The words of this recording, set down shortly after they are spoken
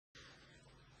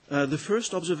The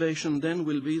first observation then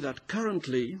will be that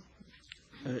currently,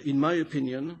 in my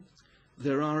opinion,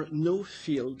 there are no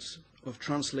fields of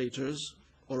translators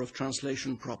or of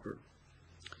translation proper,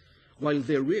 while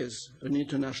there is an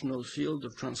international field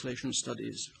of translation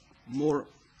studies. More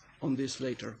on this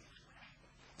later.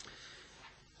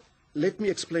 Let me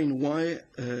explain why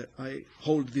I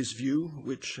hold this view,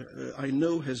 which I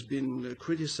know has been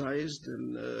criticized,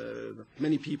 and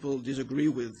many people disagree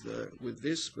with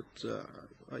this, but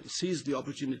I seize the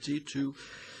opportunity to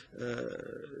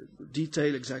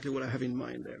detail exactly what I have in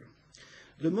mind there.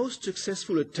 The most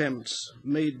successful attempts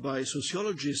made by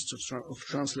sociologists of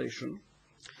translation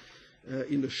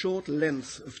in the short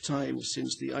length of time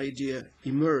since the idea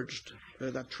emerged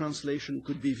that translation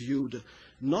could be viewed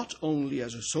not only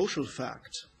as a social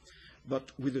fact,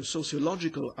 but with a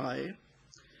sociological eye,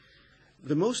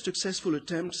 the most successful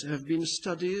attempts have been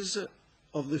studies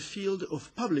of the field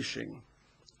of publishing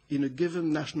in a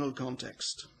given national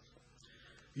context,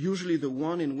 usually the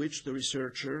one in which the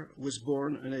researcher was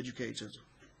born and educated.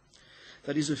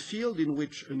 That is a field in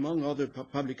which, among other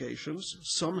publications,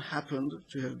 some happened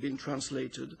to have been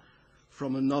translated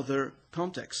from another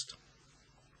context.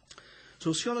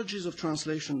 Sociologies of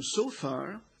translation so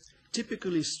far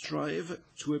typically strive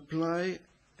to apply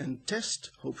and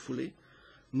test, hopefully,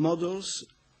 models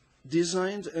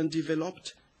designed and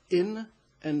developed in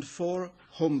and for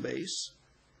home base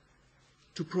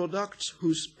to products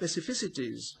whose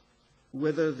specificities,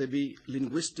 whether they be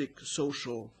linguistic,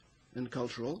 social, and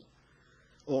cultural,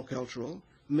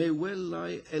 may well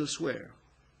lie elsewhere.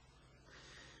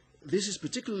 This is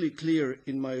particularly clear,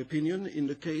 in my opinion, in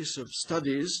the case of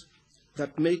studies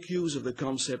that make use of the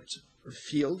concept of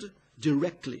field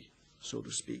directly, so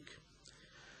to speak.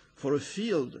 For a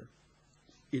field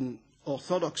in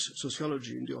orthodox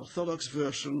sociology, in the orthodox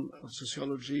version of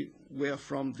sociology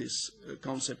wherefrom this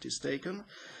concept is taken,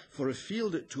 for a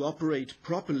field to operate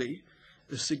properly,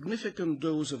 a significant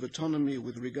dose of autonomy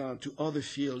with regard to other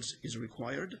fields is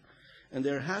required, and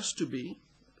there has to be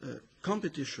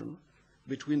competition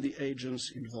between the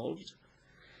agents involved,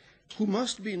 who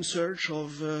must be in search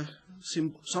of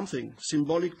something,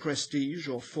 symbolic prestige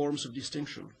or forms of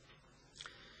distinction.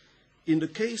 In the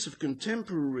case of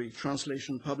contemporary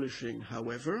translation publishing,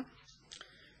 however,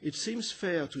 it seems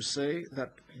fair to say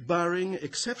that, barring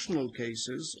exceptional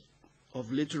cases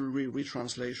of literary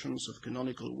retranslations of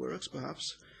canonical works,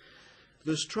 perhaps,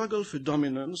 the struggle for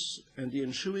dominance and the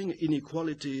ensuing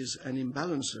inequalities and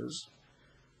imbalances,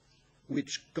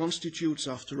 which constitutes,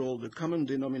 after all, the common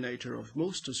denominator of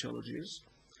most sociologies,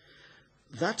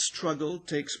 that struggle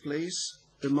takes place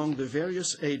among the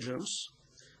various agents,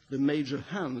 the major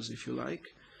hands, if you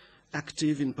like,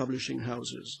 active in publishing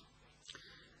houses.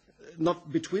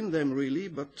 Not between them, really,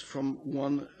 but from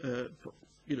one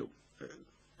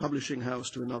publishing house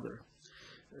to another.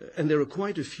 And there are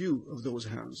quite a few of those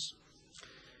hands.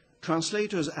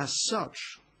 Translators, as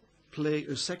such, play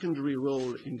a secondary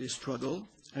role in this struggle,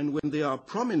 and when they are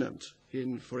prominent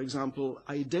in, for example,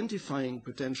 identifying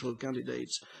potential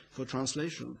candidates for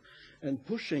translation and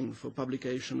pushing for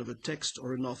publication of a text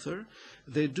or an author,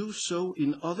 they do so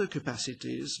in other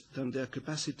capacities than their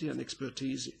capacity and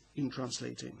expertise in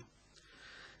translating.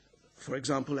 For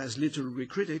example, as literary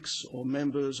critics or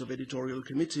members of editorial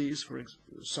committees,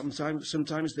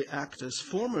 sometimes they act as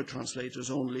former translators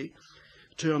only,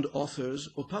 turned authors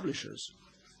or publishers.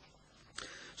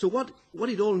 So what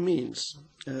it all means,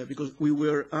 because we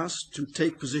were asked to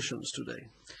take positions today,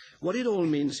 what it all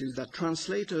means is that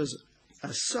translators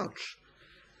as such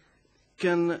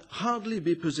can hardly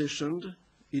be positioned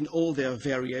in all their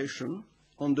variation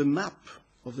on the map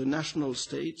of the national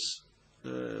states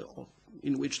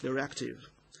in which they're active.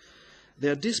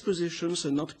 Their dispositions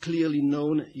are not clearly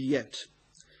known yet.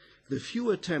 The few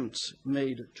attempts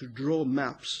made to draw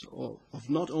maps of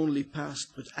not only past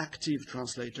but active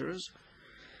translators,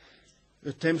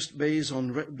 attempts based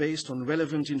on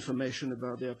relevant information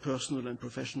about their personal and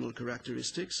professional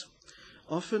characteristics,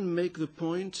 often make the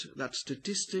point that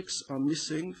statistics are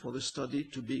missing for the study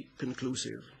to be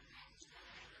conclusive.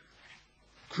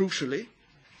 Crucially,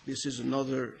 this is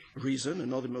another reason,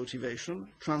 another motivation,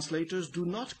 translators do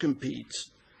not compete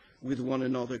with one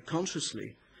another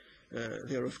consciously.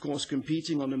 They are, of course,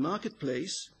 competing on a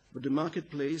marketplace, but the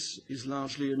marketplace is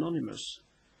largely anonymous.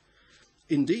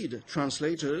 Indeed,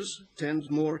 translators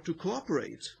tend more to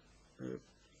cooperate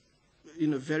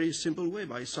in a very simple way,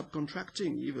 by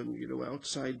subcontracting, even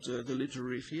outside the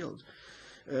literary field,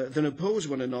 than oppose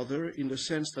one another in the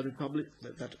sense that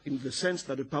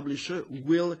a publisher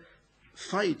will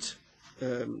fight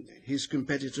his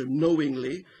competitor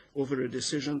knowingly over a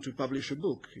decision to publish a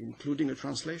book, including a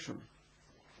translation.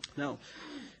 Now,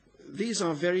 These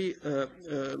are very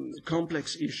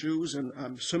complex issues, and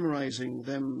I'm summarizing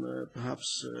them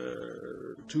perhaps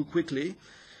too quickly.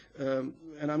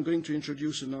 And I'm going to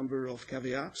introduce a number of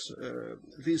caveats.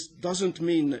 This doesn't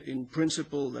mean in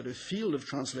principle that a field of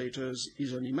translators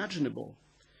is unimaginable,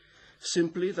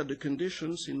 simply that the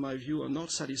conditions, in my view, are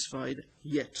not satisfied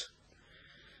yet.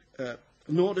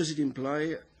 Nor does it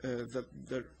imply that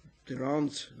there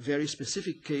aren't very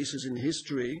specific cases in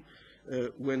history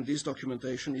when this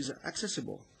documentation is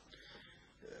accessible.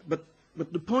 But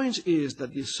the point is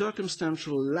that the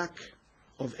circumstantial lack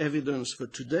of evidence for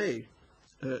today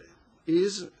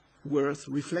is worth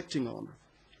reflecting on.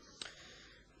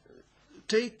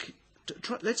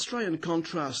 Let's try and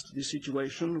contrast the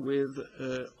situation with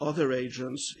other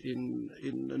agents in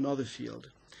another field.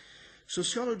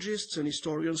 Sociologists and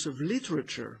historians of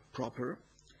literature proper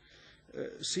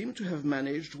seem to have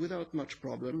managed without much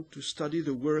problem to study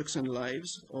the works and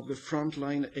lives of the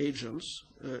frontline agents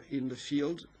in the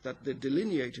field that they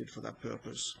delineated for that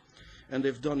purpose. And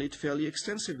they've done it fairly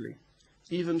extensively,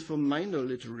 even for minor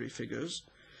literary figures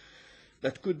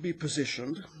that could be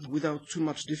positioned without too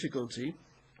much difficulty,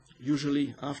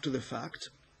 usually after the fact,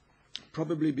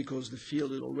 probably because the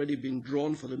field had already been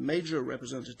drawn for the major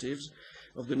representatives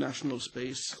of the national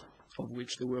space of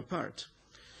which they were part,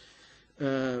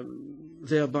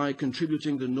 thereby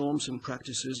contributing the norms and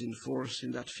practices in force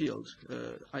in that field.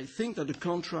 I think that the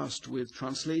contrast with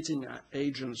translating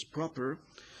agents proper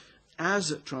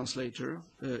as a translator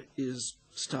is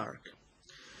stark.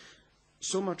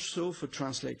 So much so for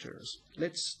translators.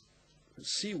 Let's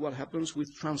see what happens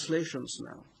with translations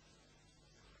now.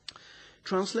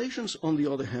 Translations, on the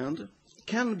other hand,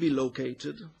 can be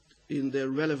located in their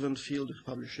relevant field of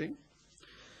publishing,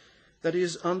 that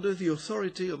is, under the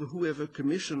authority of whoever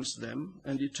commissions them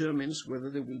and determines whether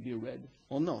they will be read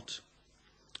or not.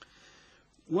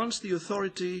 Once the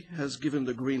authority has given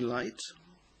the green light,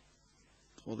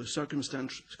 or the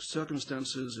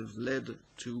circumstances have led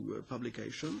to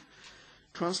publication,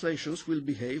 translations will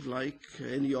behave like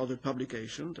any other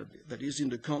publication that is in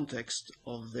the context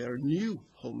of their new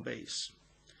home base.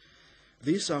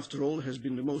 This, after all, has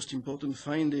been the most important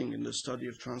finding in the study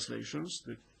of translations,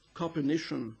 the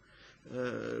Copernican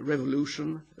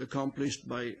revolution accomplished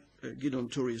by Gideon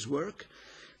Turi's work,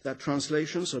 that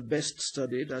translations are best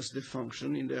studied as they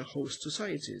function in their host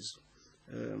societies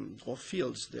or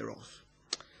fields thereof.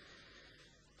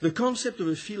 The concept of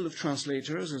a field of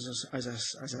translators,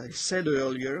 as I said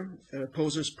earlier,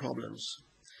 poses problems.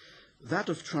 That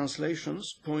of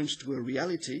translations points to a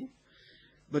reality,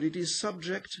 but it is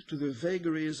subject to the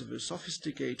vagaries of a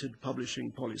sophisticated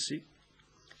publishing policy,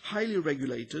 highly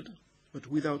regulated, but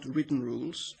without written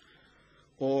rules,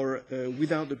 or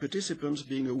without the participants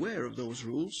being aware of those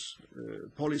rules,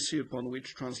 policy upon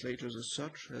which translators as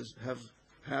such have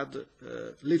had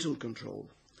little control,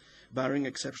 barring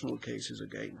exceptional cases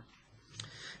again.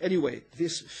 Anyway,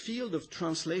 this field of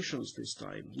translations this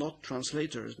time, not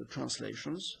translators, but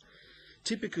translations,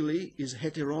 typically is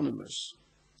heteronymous.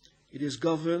 It is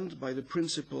governed by the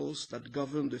principles that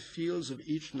govern the fields of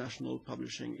each national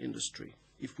publishing industry.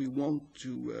 If we want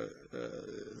to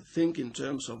think in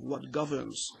terms of what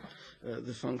governs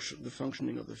the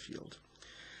functioning of the field.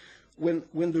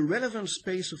 When the relevant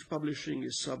space of publishing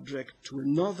is subject to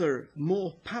another,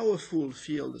 more powerful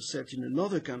field set in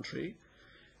another country,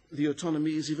 the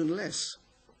autonomy is even less.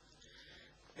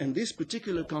 And this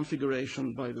particular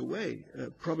configuration, by the way,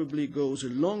 probably goes a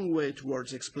long way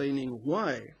towards explaining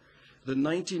why the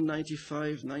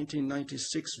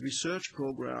 1995-1996 research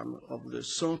program of the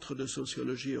Centre de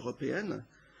Sociologie Européenne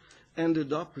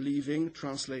ended up leaving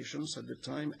translations at the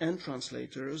time and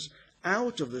translators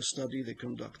out of the study they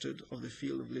conducted of the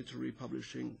field of literary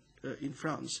publishing in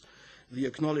France. The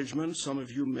acknowledgement, some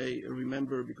of you may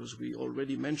remember because we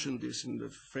already mentioned this in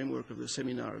the framework of the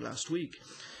seminar last week,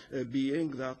 being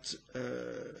that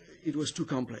it was too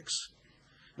complex.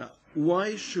 Now,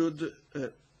 why should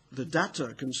the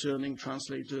data concerning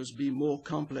translators be more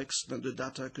complex than the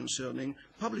data concerning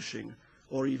publishing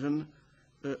or even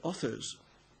authors?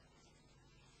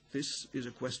 This is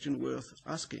a question worth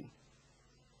asking.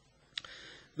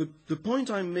 The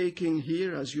point I'm making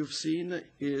here, as you've seen,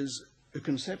 is a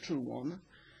conceptual one.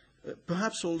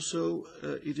 Perhaps also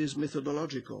it is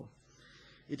methodological.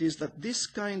 It is that this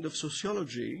kind of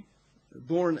sociology,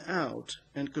 born out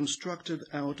and constructed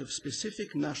out of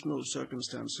specific national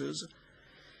circumstances,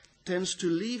 tends to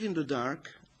leave in the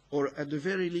dark, or at the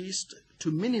very least,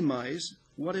 to minimize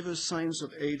whatever signs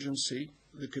of agency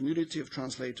the community of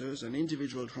translators and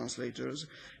individual translators,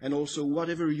 and also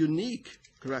whatever unique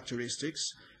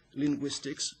characteristics,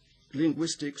 linguistic,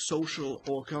 social,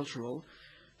 or cultural,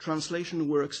 translation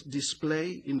works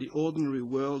display in the ordinary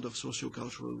world of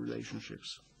sociocultural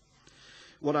relationships.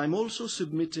 What I'm also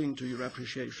submitting to your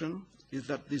appreciation is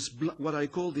that this, what I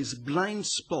call this blind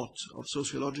spot of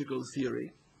sociological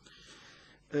theory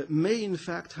may in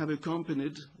fact have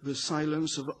accompanied the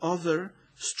silence of other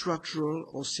structural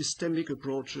or systemic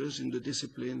approaches in the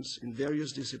disciplines, in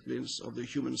various disciplines of the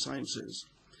human sciences.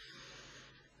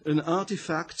 An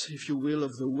artifact, if you will,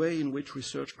 of the way in which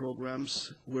research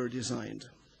programs were designed.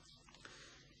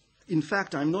 In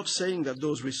fact, I'm not saying that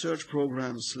those research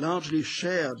programs, largely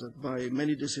shared by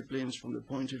many disciplines from the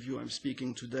point of view I'm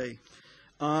speaking today,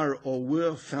 are or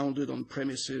were founded on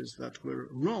premises that were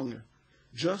wrong,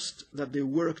 just that they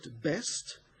worked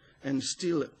best and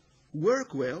still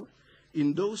work well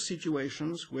in those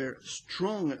situations where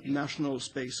strong national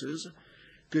spaces,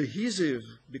 cohesive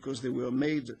because they were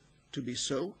made to be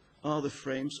so, are the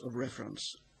frames of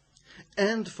reference.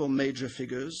 And for major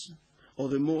figures, or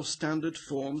the more standard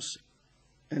forms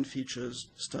and features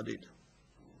studied.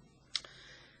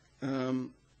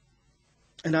 And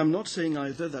I'm not saying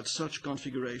either that such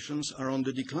configurations are on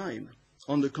the decline.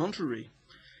 On the contrary,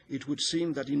 it would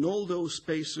seem that in all those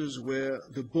spaces where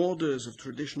the borders of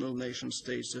traditional nation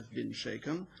states have been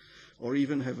shaken, or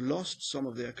even have lost some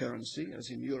of their currency, as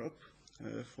in Europe,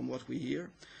 from what we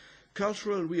hear,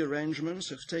 cultural rearrangements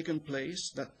have taken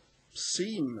place that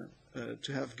seem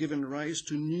to have given rise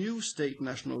to new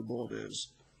state-national borders,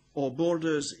 or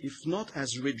borders, if not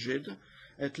as rigid,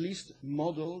 at least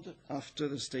modeled after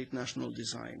the state-national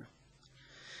design.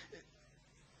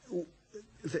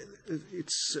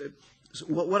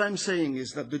 What I'm saying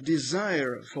is that the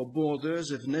desire for borders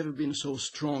have never been so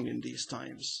strong in these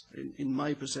times, in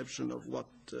my perception of what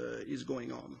is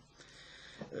going on.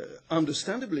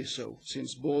 Understandably so,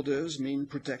 since borders mean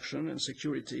protection and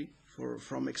security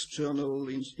from external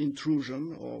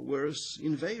intrusion or worse,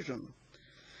 invasion.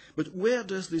 But where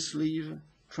does this leave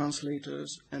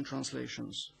translators and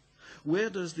translations? Where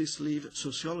does this leave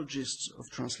sociologists of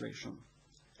translation?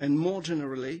 And more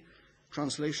generally,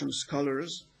 translation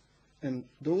scholars and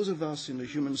those of us in the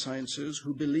human sciences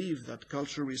who believe that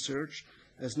cultural research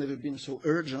has never been so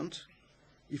urgent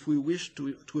if we wish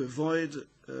to avoid,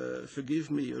 forgive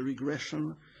me, a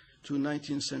regression to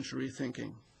 19th century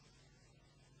thinking.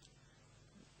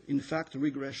 In fact,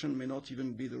 regression may not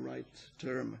even be the right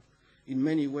term. In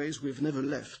many ways, we've never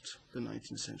left the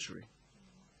 19th century.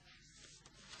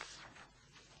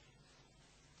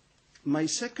 My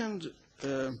second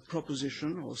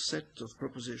proposition or set of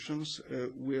propositions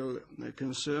will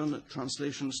concern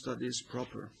translation studies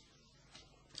proper.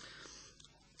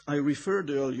 I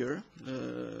referred earlier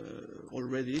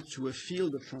already to a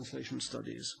field of translation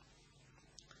studies.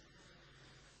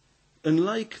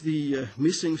 Unlike the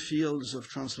missing fields of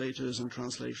translators and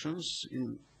translations,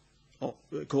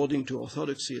 according to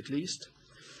orthodoxy at least,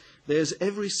 there's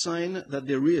every sign that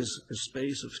there is a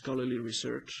space of scholarly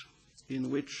research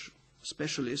in which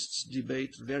specialists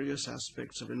debate various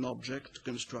aspects of an object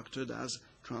constructed as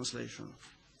translation.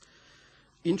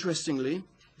 Interestingly,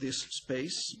 this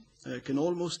space can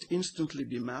almost instantly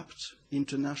be mapped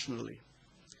internationally.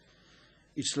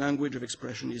 Its language of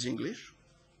expression is English,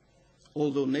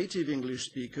 although native English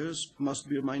speakers must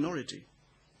be a minority.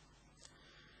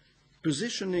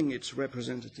 Positioning its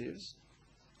representatives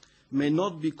may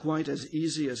not be quite as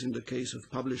easy as in the case of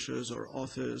publishers or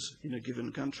authors in a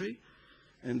given country,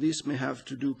 and this may have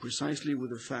to do precisely with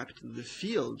the fact that the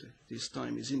field this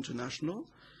time is international,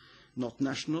 not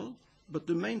national, but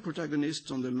the main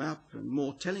protagonists on the map, and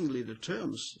more tellingly the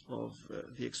terms of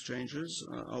the exchanges,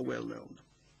 are well known.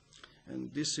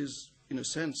 And this is, in a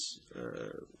sense,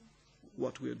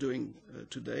 what we are doing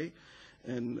today,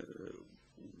 and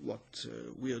what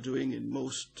we are doing in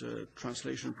most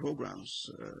translation programs,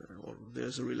 or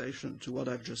there's a relation to what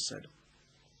I've just said.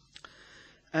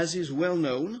 As is well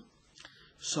known,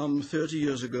 some 30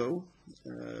 years ago,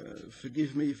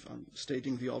 forgive me if I'm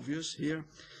stating the obvious here,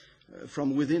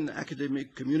 from within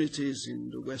academic communities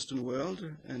in the Western world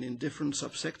and in different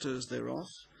subsectors thereof,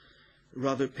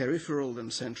 rather peripheral than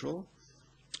central,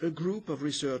 a group of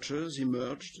researchers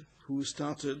emerged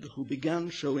who began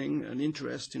showing an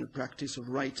interest in a practice of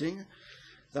writing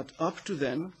that up to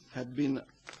then had been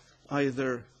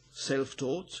either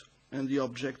self-taught and the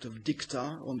object of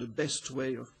dicta on the best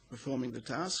way of performing the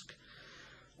task,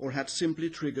 or had simply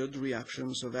triggered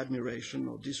reactions of admiration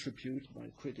or disrepute by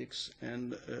critics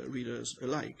and readers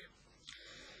alike.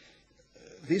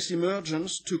 This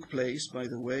emergence took place, by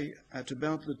the way, at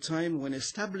about the time when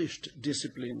established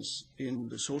disciplines in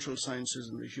the social sciences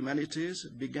and the humanities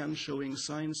began showing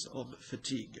signs of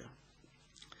fatigue.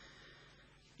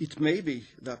 It may be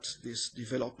that this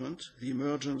development, the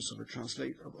emergence of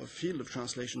a field of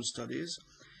translation studies,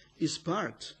 is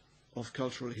part of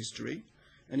cultural history,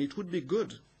 and it would be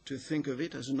good to think of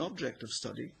it as an object of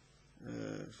study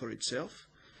for itself.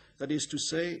 That is to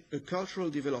say, a cultural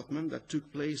development that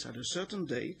took place at a certain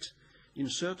date, in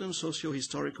certain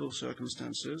socio-historical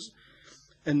circumstances,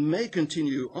 and may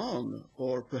continue on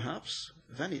or perhaps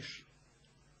vanish.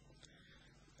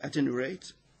 At any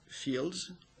rate,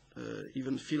 fields,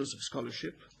 even fields of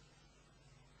scholarship,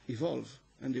 evolve,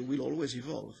 and they will always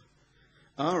evolve.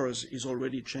 Ours is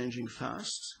already changing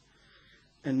fast,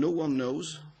 and no one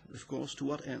knows, of course, to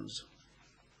what ends.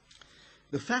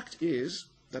 The fact is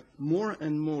that more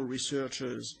and more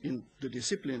researchers in the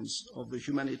disciplines of the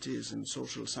humanities and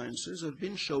social sciences have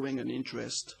been showing an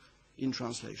interest in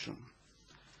translation.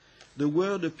 The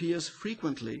word appears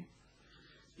frequently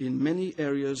in many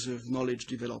areas of knowledge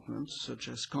development, such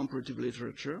as comparative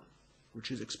literature,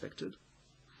 which is expected,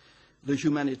 the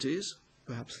humanities,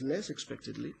 perhaps less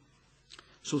expectedly,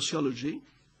 sociology,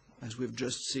 as we've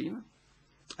just seen,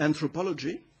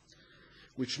 anthropology,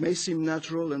 which may seem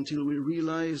natural until we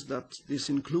realize that this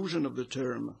inclusion of the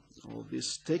term, or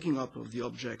this taking up of the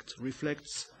object,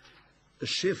 reflects a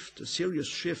shift, a serious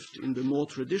shift in the more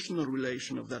traditional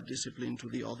relation of that discipline to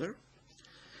the other,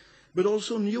 but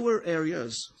also newer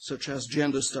areas such as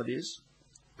gender studies,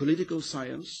 political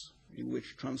science, in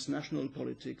which transnational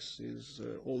politics is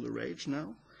all the rage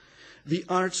now, the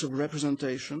arts of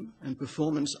representation and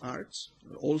performance arts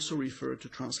also refer to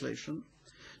translation,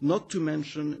 not to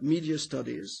mention media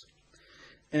studies,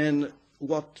 and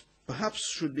what perhaps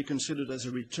should be considered as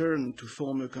a return to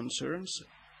former concerns,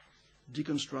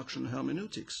 deconstruction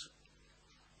hermeneutics.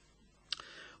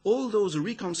 All those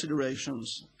reconsiderations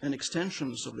and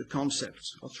extensions of the concept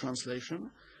of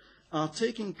translation are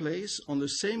taking place on the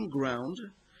same ground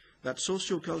that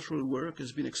sociocultural work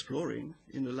has been exploring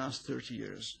in the last 30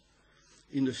 years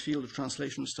in the field of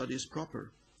translation studies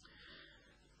proper.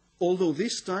 Although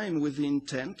this time with the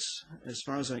intent, as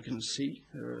far as I can see,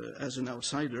 as an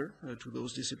outsider to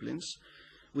those disciplines,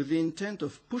 with the intent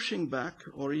of pushing back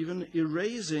or even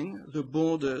erasing the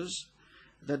borders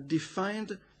that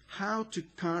defined how to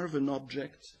carve an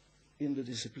object in the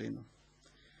discipline.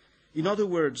 In other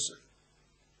words,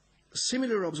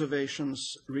 similar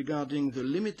observations regarding the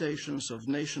limitations of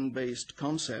nation-based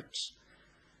concepts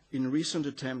in recent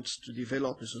attempts to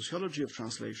develop a sociology of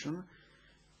translation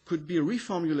could be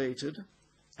reformulated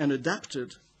and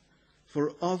adapted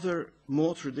for other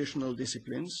more traditional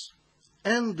disciplines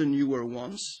and the newer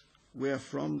ones,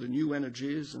 wherefrom the new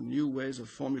energies and new ways of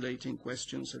formulating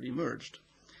questions have emerged.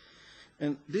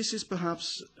 And this is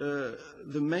perhaps the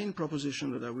main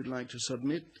proposition that I would like to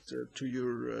submit to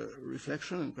your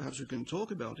reflection, and perhaps we can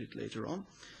talk about it later on.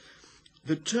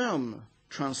 The term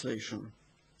translation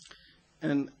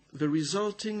and the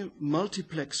resulting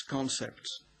multiplex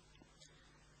concepts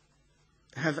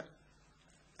have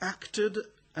acted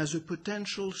as a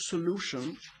potential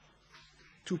solution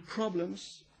to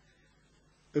problems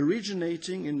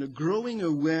originating in a growing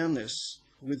awareness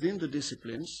within the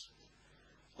disciplines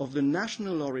of the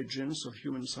national origins of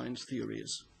human science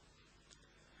theories.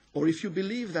 Or if you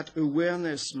believe that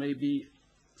awareness may be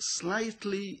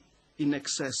slightly in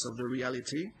excess of the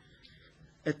reality,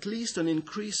 at least an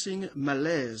increasing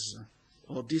malaise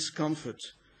or discomfort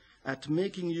at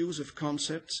making use of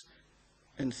concepts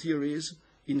and theories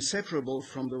inseparable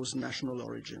from those national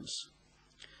origins.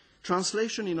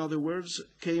 Translation, in other words,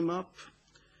 came up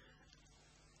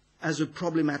as a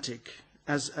problematic,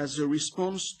 as a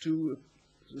response to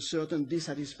a certain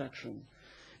dissatisfaction.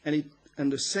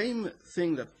 And the same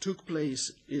thing that took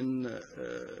place in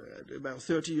about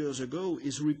 30 years ago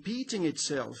is repeating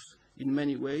itself in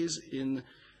many ways in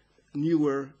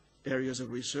newer areas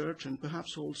of research and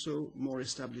perhaps also more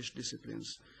established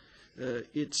disciplines.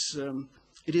 It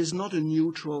is not a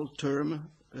neutral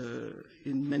term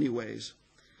in many ways.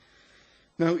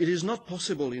 Now, it is not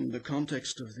possible in the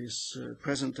context of this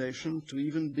presentation to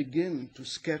even begin to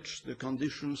sketch the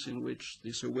conditions in which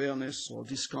this awareness or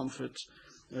discomfort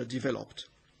developed.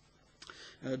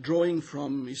 Drawing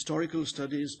from historical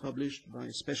studies published by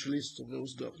specialists of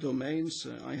those domains,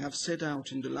 I have set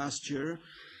out in the last year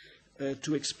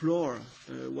to explore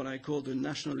what I call the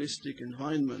nationalistic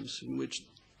environments in which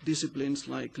disciplines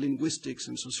like linguistics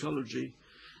and sociology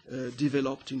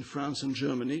developed in France and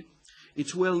Germany.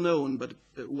 It's well known, but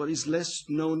what is less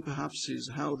known perhaps is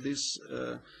how this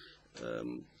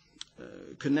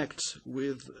connects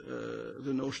with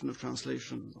the notion of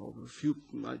translation.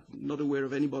 I'm not aware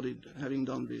of anybody having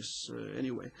done this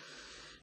anyway.